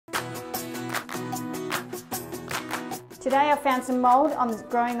Today I found some mould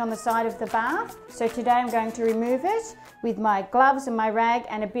growing on the side of the bath, so today I'm going to remove it with my gloves and my rag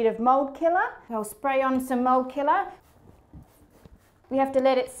and a bit of mould killer. I'll spray on some mould killer. We have to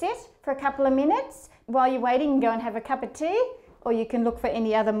let it sit for a couple of minutes. While you're waiting, you can go and have a cup of tea, or you can look for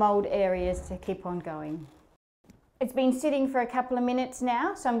any other mould areas to keep on going. It's been sitting for a couple of minutes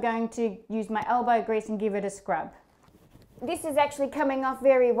now, so I'm going to use my elbow grease and give it a scrub. This is actually coming off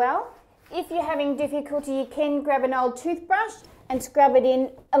very well. If you're having difficulty, you can grab an old toothbrush and scrub it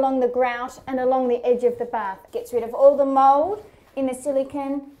in along the grout and along the edge of the bath. It gets rid of all the mould in the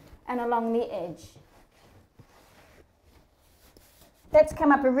silicone and along the edge. That's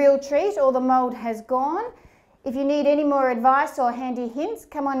come up a real treat, all the mould has gone. If you need any more advice or handy hints,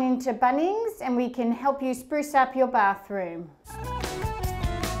 come on into Bunnings and we can help you spruce up your bathroom.